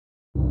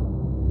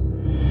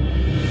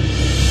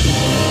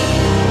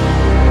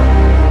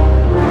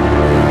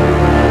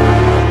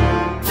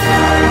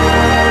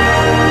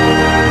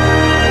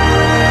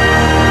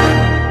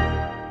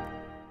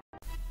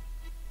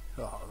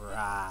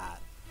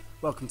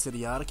welcome to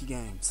the Ariki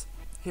Games.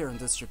 Here in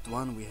District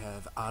 1 we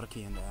have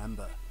Ariki and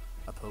Amber,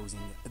 opposing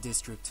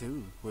District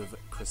 2 with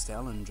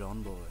Christelle and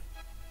John Boy.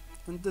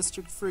 In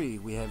District 3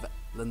 we have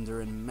Linda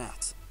and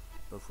Matt,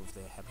 both with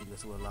their happy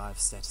little alive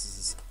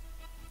statuses.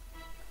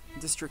 In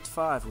District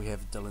 5 we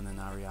have Dylan and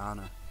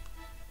Ariana.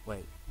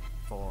 Ariki.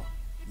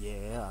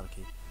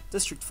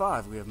 District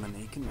 5 we have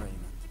Monique and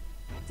Raymond.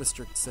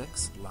 District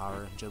 6,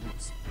 Lara and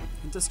Jibbles.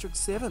 In District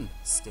 7,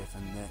 Steph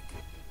and Nick.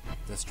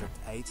 District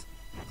 8,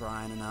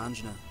 Brian and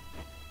Anjana.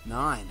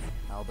 9,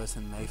 Albert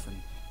and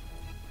Nathan.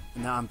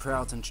 And now I'm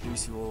proud to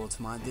introduce you all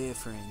to my dear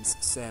friends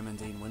Sam and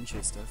Dean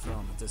Winchester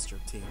from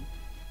District 10.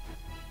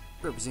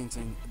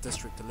 Representing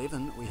District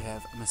 11 we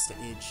have Mr.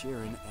 Ed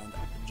Sheeran and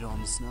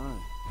Jon Snow.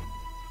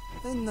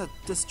 In the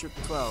District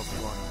 12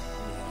 one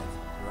we have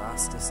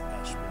Rastus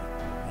Ashby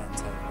and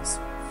Taylor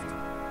Swift,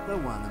 the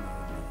one and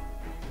only.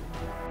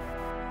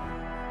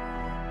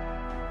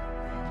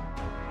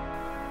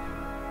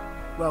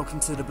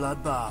 Welcome to the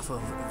bloodbath of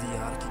the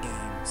Ariki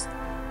Games.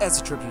 As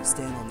a tribute,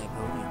 stand on their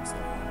podiums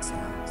their own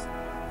sounds,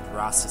 and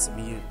Rastus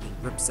immediately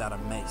rips out a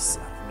mace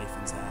out of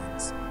Nathan's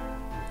hands.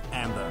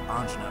 Amber,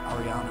 Anjana,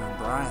 Ariana and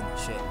Brian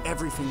share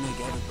everything they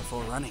gathered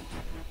before running.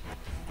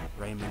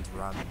 Raymond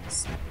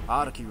runs,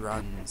 Ariki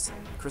runs,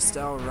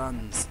 Christelle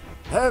runs,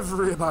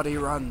 everybody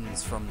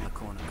runs from the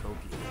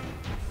cornucopia.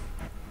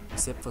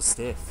 Except for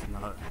Steph.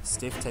 No,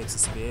 Steph takes a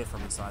spear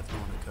from inside the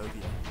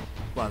cornucopia,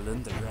 while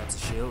Linda grabs a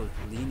shield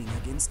leaning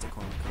against the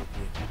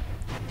cornucopia.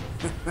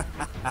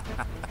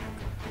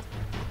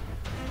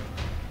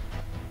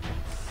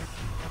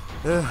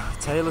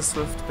 Taylor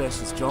Swift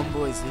bashes John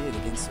Boy's head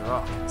against the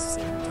rock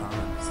 7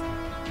 times.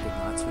 Good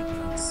night, sweet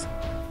prince.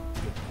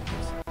 Good night.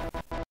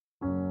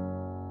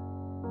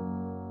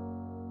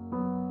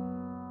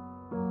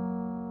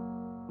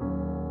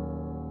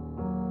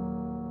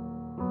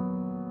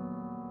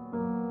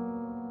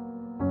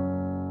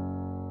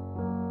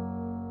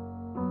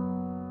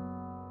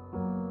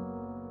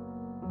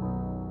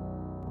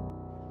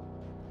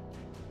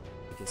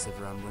 I guess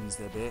everyone wins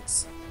their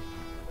bets.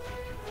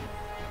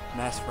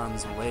 Matt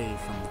runs away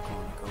from the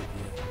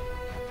cornucopia.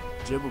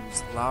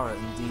 Jibbles, Lara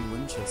and Dean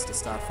Winchester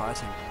start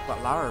fighting,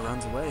 but Lara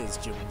runs away as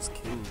Jibbles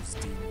kills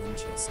Dean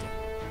Winchester.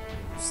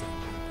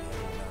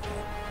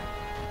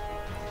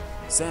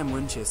 Sam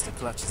Winchester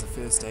clutches a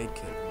first aid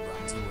kit and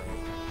runs away,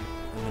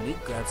 and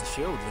Monique grabs a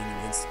shield leaning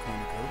against the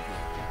cornucopia.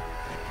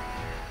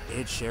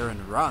 Ed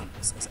Sheeran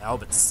runs as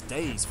Albert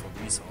stays for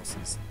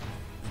resources,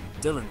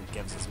 and Dylan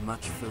gives as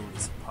much food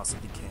as he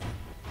possibly can.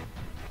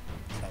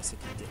 Classic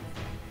Dylan.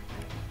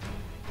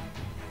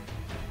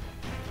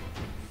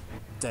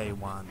 Day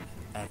 1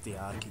 at the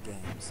Ariki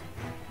Games.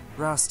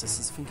 Rastus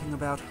is thinking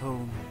about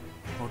home,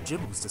 while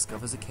Jibbles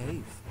discovers a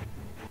cave.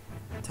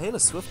 Taylor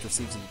Swift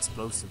receives an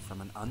explosive from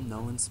an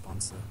unknown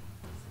sponsor,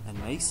 and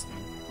Nathan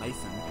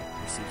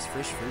receives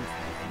fresh food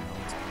from an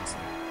unknown sponsor.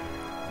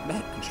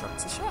 Matt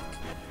constructs a shack,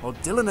 while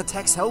Dylan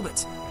attacks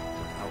Albert,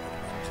 but Albert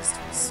manages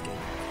to escape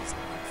with his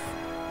life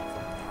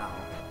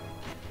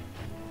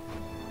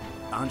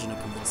for now. Anjana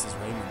convinces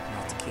Raymond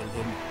not to kill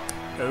him,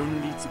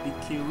 only to be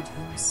killed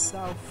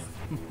himself.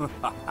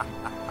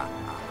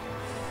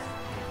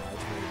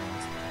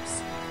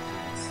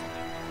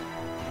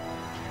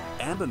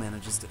 Amber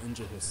manages to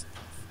injure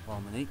herself,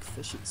 while Monique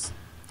fishes.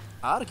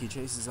 Ariki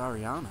chases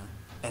Ariana,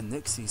 and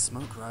Nick sees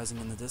smoke rising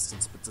in the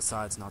distance but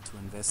decides not to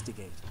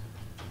investigate.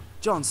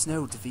 Jon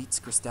Snow defeats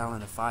Christelle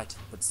in a fight,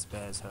 but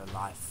spares her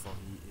life, for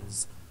he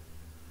is...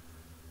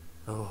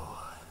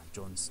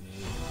 Jon Snow.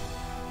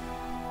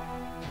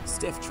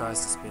 Steph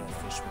tries to spear a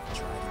fish with a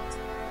trident,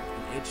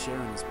 and Ed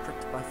Sheeran is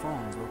pricked by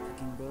thorns while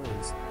picking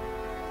berries.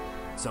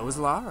 So is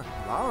Lara.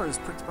 Lara is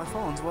pricked by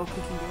thorns while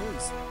picking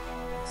berries.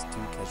 There's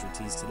 2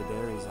 casualties to the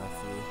berries, I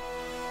fear.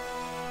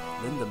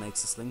 Linda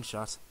makes a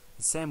slingshot,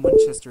 and Sam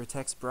Winchester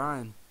attacks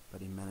Brian,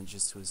 but he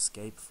manages to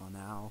escape for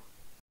now.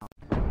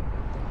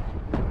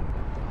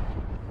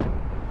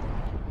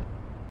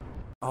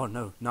 Oh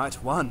no,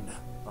 night 1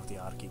 of the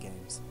Ariki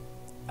Games.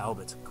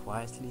 Albert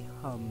quietly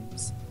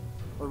hums,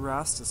 while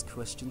Rastus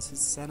questions his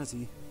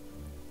sanity.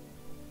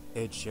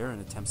 Ed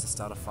Sheeran attempts to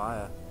start a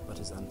fire, but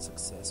is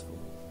unsuccessful.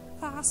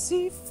 I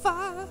see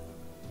fire!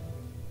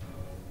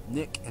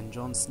 Nick and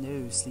Jon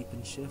Snow sleep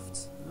in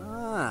shifts.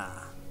 I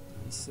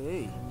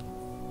see.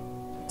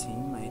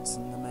 Teammates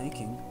in the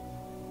making.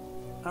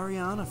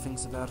 Ariana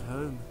thinks about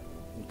home,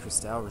 and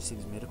Christelle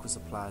receives medical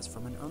supplies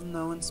from an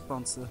unknown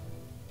sponsor.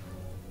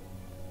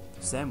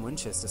 Sam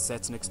Winchester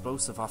sets an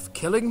explosive off,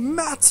 killing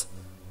Matt!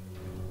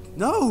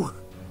 No!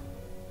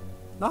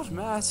 Not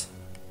Matt!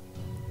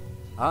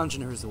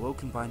 Anjana is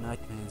awoken by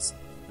nightmares,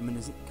 and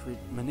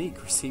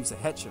Monique receives a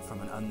hatchet from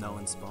an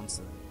unknown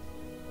sponsor.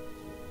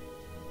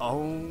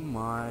 Oh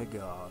my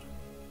god.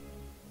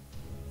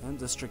 And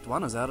District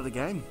 1 is out of the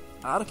game.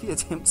 Ariki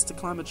attempts to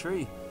climb a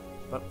tree,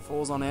 but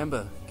falls on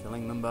Amber,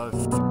 killing them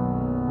both.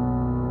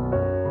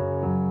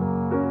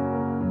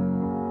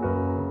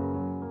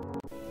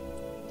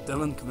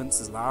 Dylan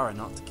convinces Lara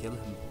not to kill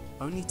him,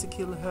 only to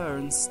kill her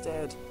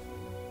instead.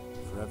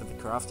 Forever the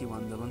crafty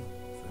one, Dylan.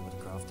 Forever the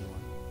crafty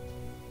one.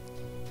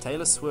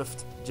 Taylor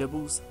Swift,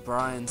 Gibbles,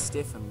 Brian,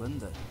 Steph and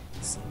Linda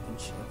sleep in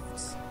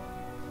shifts.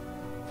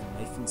 And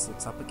Nathan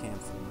sets up a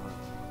camp for the night.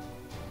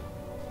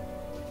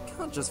 You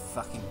can't just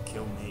fucking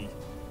kill me.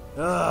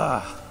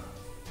 Ugh.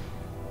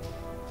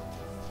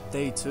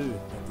 Day 2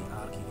 at the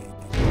Ariki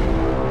Games.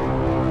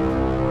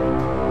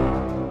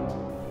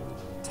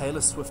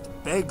 Taylor Swift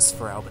begs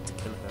for Albert to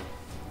kill her.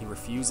 He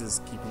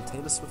refuses, keeping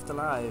Taylor Swift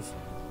alive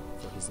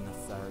for his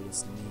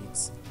nefarious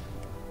needs.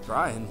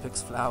 Brian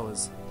picks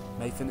flowers.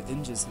 Nathan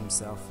injures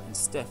himself, and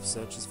Steph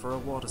searches for a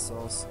water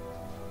source.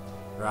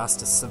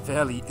 Erastus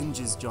severely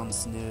injures Jon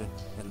Snow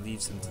and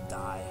leaves him to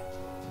die.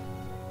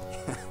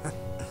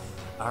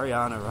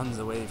 Ariana runs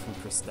away from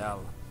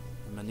Christelle,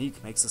 and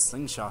Monique makes a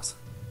slingshot.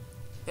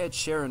 Ed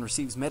Sheeran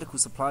receives medical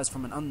supplies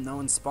from an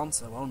unknown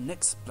sponsor, while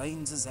Nick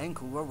sprains his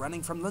ankle while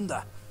running from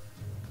Linda.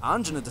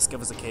 Anjana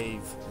discovers a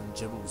cave, and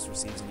Gibbles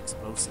receives an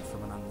explosive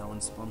from an unknown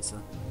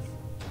sponsor.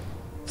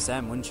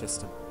 Sam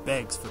Winchester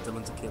begs for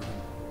Dylan to kill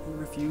him. He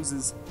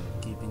refuses,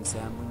 keeping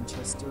Sam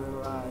Winchester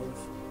alive.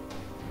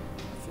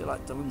 I feel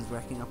like Dylan's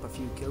racking up a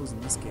few kills in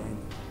this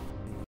game.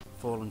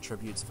 Fallen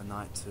tributes for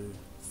night 2.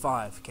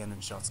 5 cannon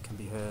shots can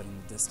be heard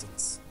in the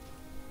distance.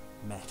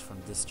 Matt from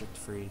District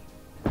 3.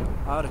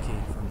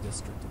 Ariki from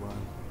District 1.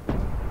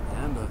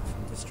 Amber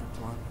from District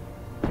 1.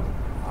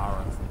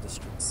 Lara from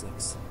District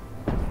 6.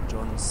 And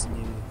Jon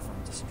Snow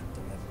from District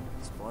 11.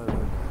 Spoiler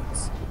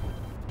alerts.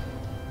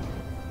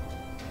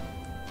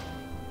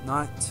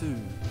 Night 2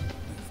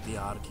 of the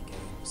Ariki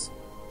Games.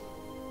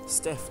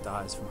 Steph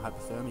dies from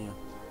hypothermia.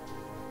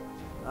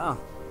 Ah,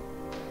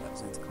 that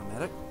was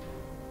anticlimactic.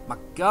 My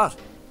god!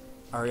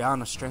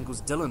 Ariana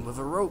strangles Dylan with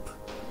a rope,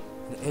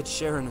 and Ed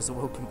Sheeran is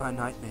awoken by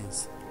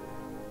nightmares.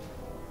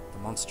 The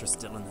monstrous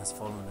Dylan has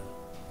fallen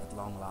at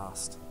long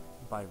last.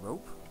 By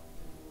rope?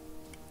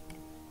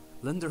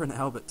 Linda and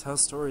Albert tell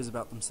stories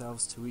about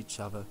themselves to each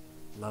other.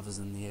 Love is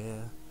in the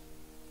air.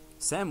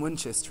 Sam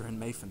Winchester and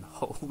Nathan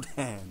hold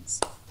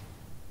hands.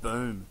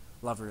 Boom.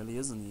 Love really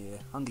is in the air.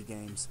 Hunger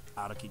Games,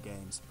 Ariki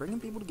Games, bringing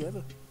people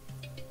together.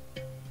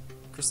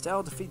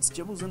 Christelle defeats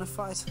Gibbles in a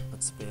fight,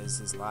 but spares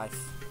his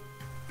life.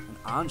 And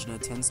Anjana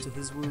tends to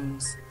his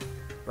wounds.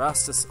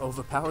 Rastus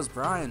overpowers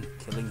Brian,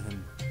 killing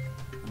him.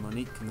 And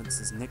Monique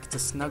convinces Nick to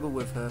snuggle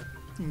with her.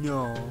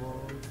 No.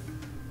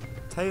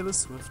 Taylor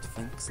Swift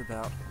thinks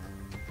about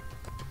home.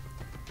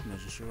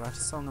 Maybe she'll write a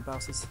song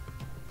about it.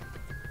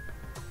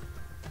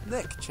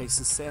 Nick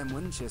chases Sam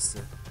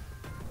Winchester.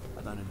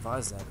 I don't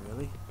advise that,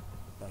 really.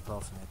 Back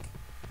off, Nick.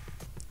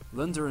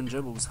 Linda and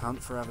Gibbles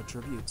hunt for other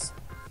tributes,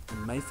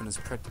 and Nathan is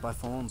pricked by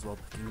thorns while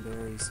picking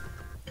berries.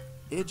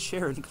 Ed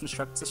Sheeran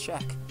constructs a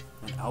shack,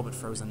 and Albert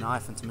throws a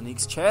knife into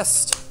Monique's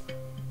chest.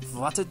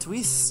 What a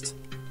twist!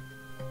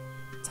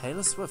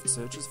 Taylor Swift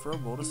searches for a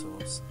water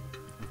source,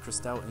 and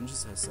Christelle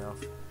injures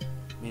herself.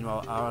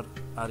 Meanwhile,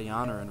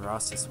 Ariana and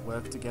Rastus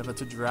work together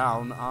to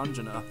drown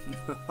Anjana.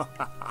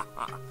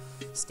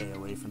 Stay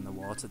away from the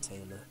water,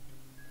 Taylor.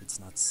 It's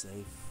not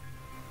safe.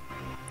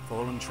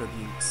 Fallen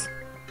tributes.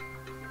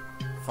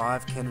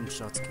 5 cannon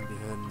shots can be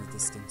heard in the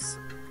distance.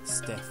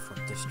 Steph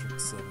from District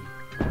 7.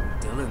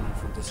 Dylan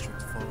from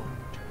District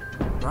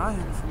 4.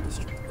 Brian from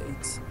District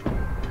 8.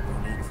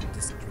 Monique from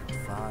District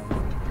 5.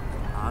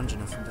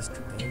 Anjana from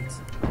District 8.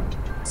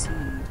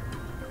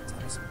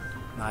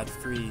 Night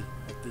 3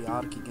 at the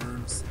Ariki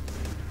Games.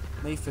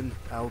 Nathan,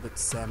 Albert,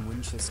 Sam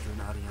Winchester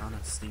and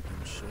Ariana sleep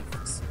in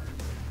shifts.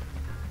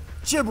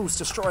 Gibbles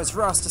destroys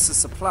Rastus'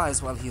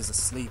 supplies while he is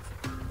asleep.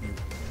 You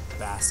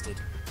bastard.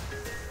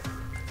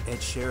 Ed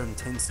Sheeran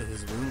tends to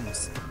his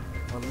wounds,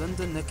 while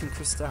Linda, Nick and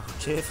Christelle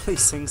cheerfully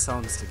sing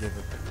songs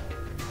together.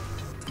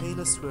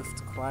 Taylor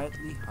Swift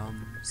quietly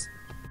hums.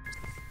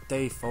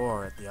 Day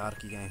 4 at the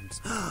Ariki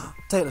Games.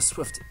 Taylor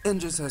Swift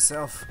injures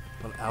herself,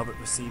 while Albert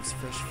receives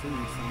fresh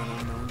food from an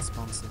unknown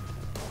sponsor.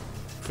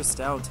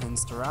 Christelle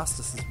tends to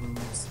Rastus'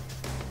 wounds,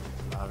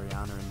 while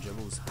Ariana and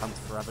Gibbles hunt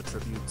for other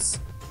tributes.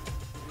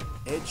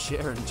 Ed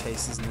Sheeran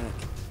chases Nick,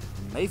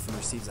 and Nathan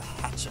receives a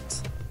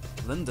hatchet.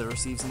 Linda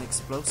receives an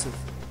explosive,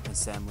 and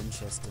Sam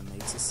Winchester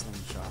makes a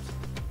slingshot.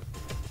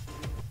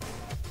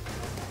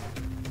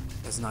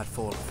 As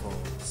nightfall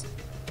falls,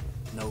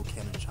 no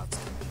cannon shots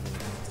can be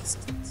heard in the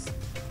distance.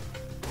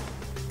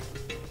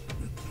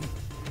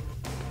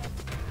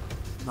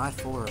 Night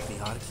 4 of the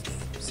Ariki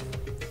Games.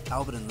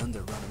 Albert and Linda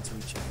run into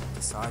each other and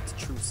decide to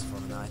truce for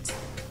the night.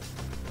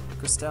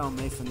 Christelle,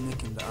 Nathan,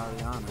 Nick and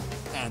Ariana,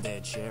 and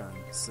Ed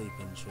Sheeran sleep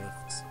in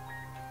shifts.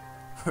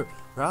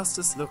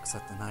 Rastus looks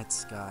at the night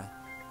sky,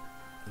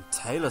 and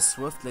Taylor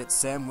Swift lets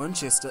Sam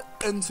Winchester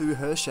into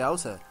her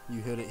shelter.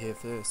 You heard it here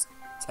first.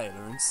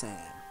 Taylor and Sam.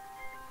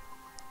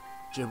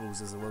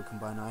 Gibbles is awoken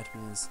by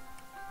nightmares.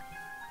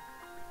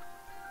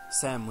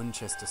 Sam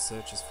Winchester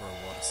searches for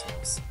a water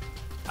source.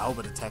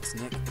 Albert attacks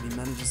Nick, but he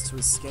manages to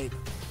escape.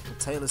 But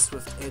Taylor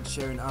Swift, Ed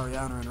Sheeran,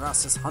 Ariana and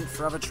Rastus hunt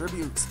for other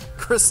tributes.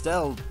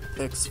 Christelle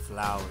picks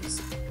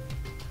flowers.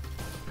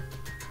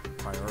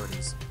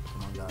 Priorities.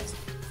 Come on guys.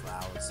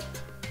 Flowers.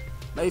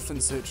 Nathan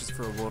searches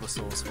for a water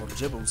source while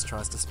Gibbles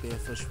tries to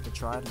spearfish with a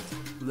trident.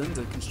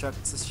 Linda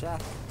constructs a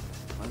shack.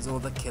 When's all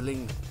the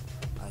killing?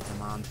 I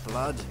demand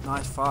blood.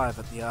 Night 5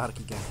 at the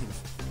Ariki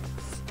Games.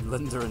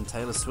 Linda and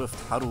Taylor Swift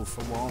huddle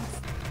for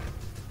warmth.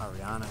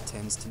 Ariana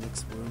tends to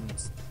Nick's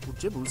wounds, while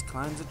Jibbles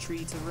climbs a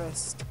tree to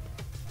rest.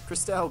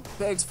 Christelle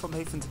begs for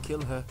Nathan to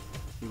kill her.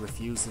 He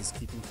refuses,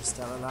 keeping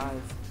Christelle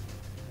alive.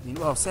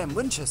 Meanwhile, Sam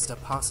Winchester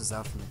passes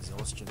out from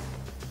exhaustion,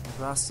 and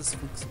Rastus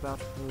thinks about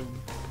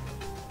home.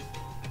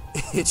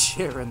 Ed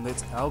Sheeran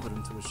lets Albert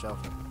into a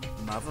shelter.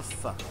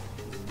 Motherfucker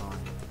is mine.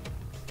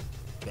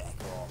 Back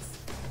off.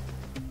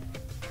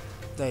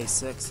 Day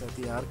 6 at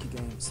the Ariki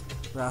Games.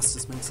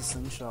 Rastus makes a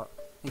slingshot,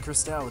 and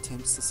Christelle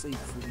attempts to sleep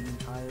through the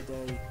entire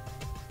day.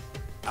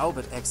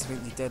 Albert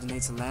accidentally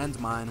detonates a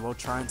landmine while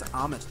trying to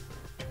arm it.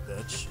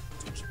 Bitch,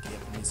 don't you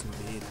get me some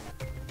beard.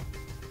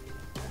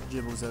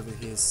 Jibbles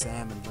overhears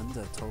Sam and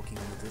Linda talking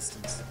in the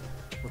distance.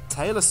 Well,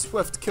 Taylor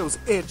Swift kills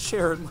Ed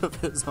Sheeran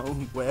with his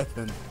own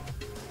weapon.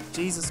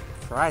 Jesus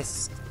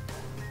Christ.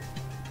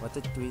 What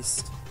a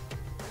twist.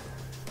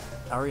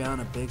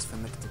 Ariana begs for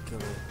Nick to kill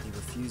her. He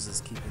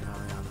refuses, keeping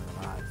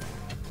Ariana alive.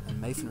 And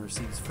Nathan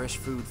receives fresh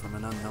food from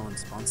an unknown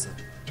sponsor.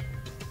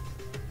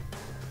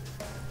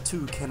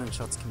 2 cannon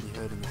shots can be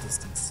heard in the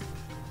distance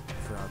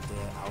for our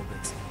dear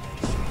Albert's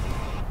invasion.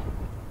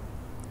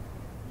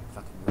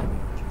 Fucking Romeo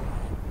and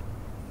Juliet.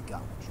 You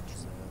got what you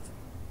deserve.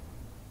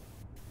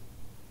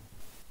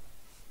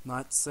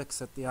 Night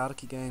 6 at the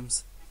Ariki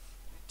Games.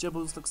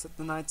 Jibbles looks at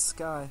the night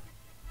sky,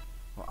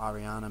 while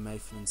Ariana,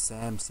 Nathan and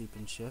Sam sleep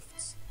in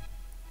shifts.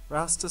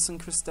 Rastus and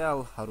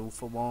Christelle huddle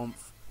for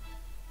warmth,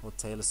 while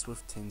Taylor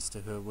Swift tends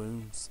to her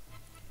wounds.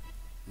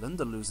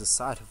 Linda loses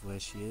sight of where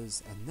she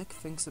is, and Nick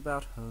thinks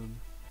about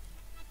home.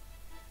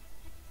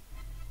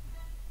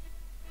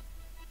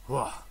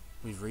 Whoa,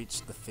 we've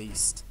reached the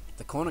feast.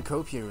 The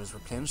cornucopia is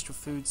replenished with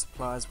food,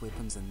 supplies,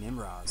 weapons, and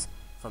memoirs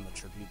from the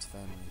tribute's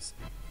families.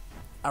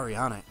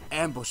 Ariana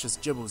ambushes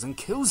Jibbles and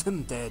kills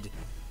him dead.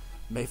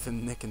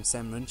 Nathan, Nick, and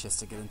Sam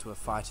Winchester get into a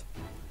fight.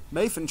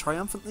 Nathan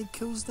triumphantly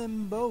kills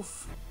them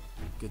both.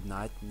 Good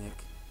night, Nick.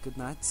 Good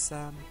night,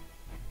 Sam.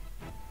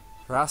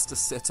 Rastus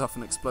sets off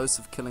an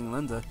explosive, killing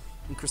Linda,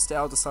 and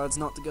Christelle decides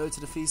not to go to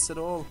the feast at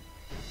all.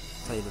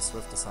 Taylor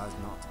Swift decides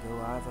not to go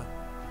either.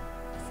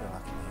 I feel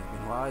like I may have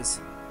been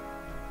wise.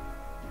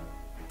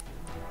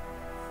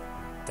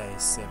 Day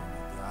 7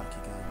 at the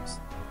Ariki Games.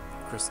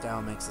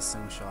 Christelle makes a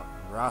slingshot,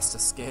 and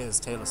Rastus scares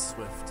Taylor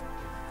Swift.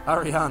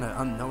 Ariana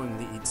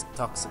unknowingly eats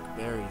toxic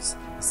berries.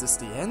 Is this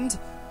the end?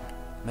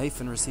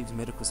 Nathan receives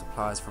medical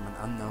supplies from an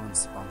unknown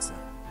sponsor.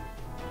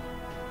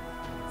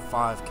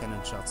 5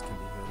 cannon shots can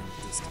be heard in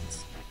the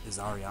distance. Is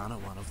Ariana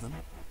one of them?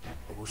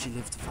 Or will she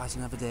live to fight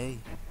another day?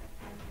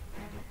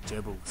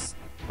 Jibbles,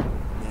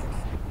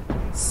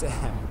 Nick,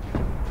 Sam,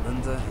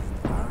 Linda,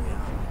 and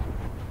Ariana.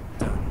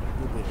 Don't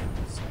eat the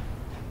berries.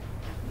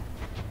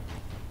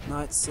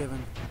 Night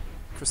 7.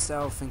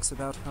 Christelle thinks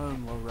about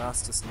home while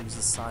Rastus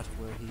loses sight of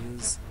where he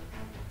is.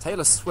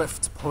 Taylor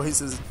Swift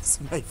poisons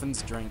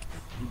Nathan's drink.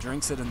 He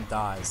drinks it and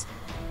dies.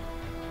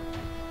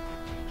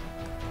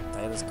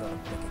 Taylor's got a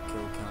bigger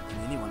kill count than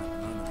anyone at the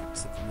moment,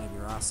 except for maybe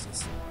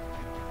Rastus.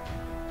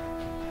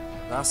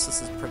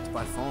 Rastus is pricked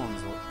by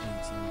thorns or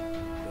eating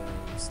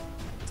berries.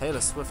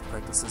 Taylor Swift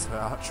practices her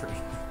archery.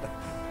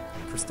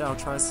 Christelle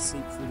tries to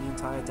sleep through the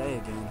entire day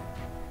again.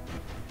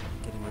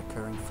 Getting a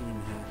recurring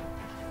theme here.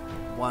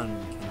 1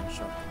 cannon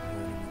shot can be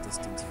heard in the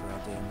distance for our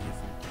dear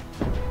Nathan.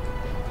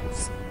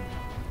 This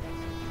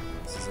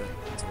is it.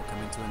 It's all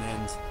coming to an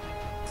end.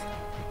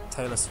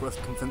 Taylor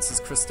Swift convinces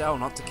Christelle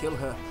not to kill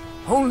her,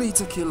 only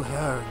to kill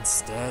her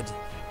instead.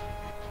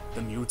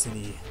 The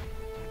mutiny.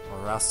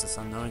 Or Rastus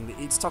unknowingly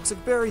eats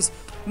toxic berries.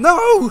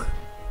 No!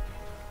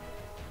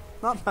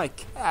 Not my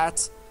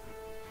cat.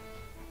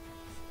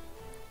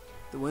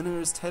 The winner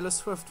is Taylor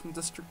Swift from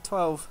District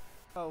 12.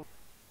 Oh.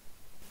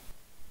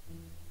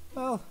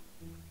 Well.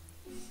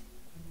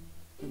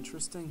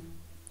 Interesting.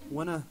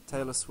 Winner,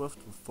 Taylor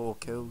Swift with 4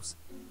 kills.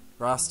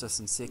 Rastus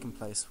in second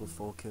place with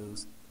 4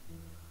 kills.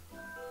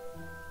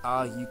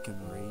 Ah, you can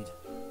read.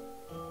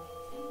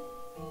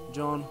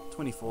 John,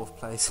 24th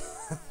place.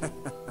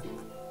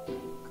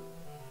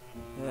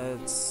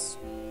 It's...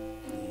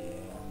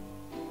 yeah.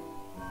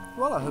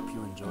 Well, I hope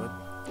you enjoyed.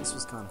 This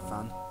was kind of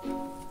fun.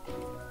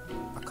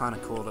 I kind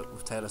of called it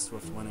with Taylor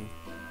Swift winning.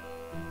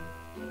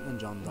 And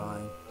John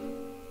dying.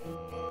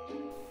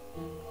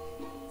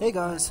 Hey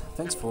guys,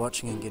 thanks for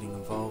watching and getting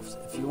involved.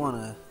 If you want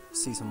to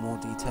see some more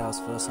details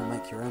first or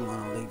make your own one,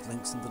 I'll leave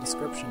links in the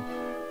description.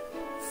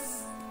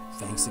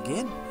 Thanks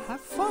again,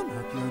 have fun,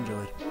 hope you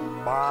enjoyed.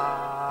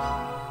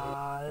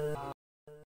 Bye.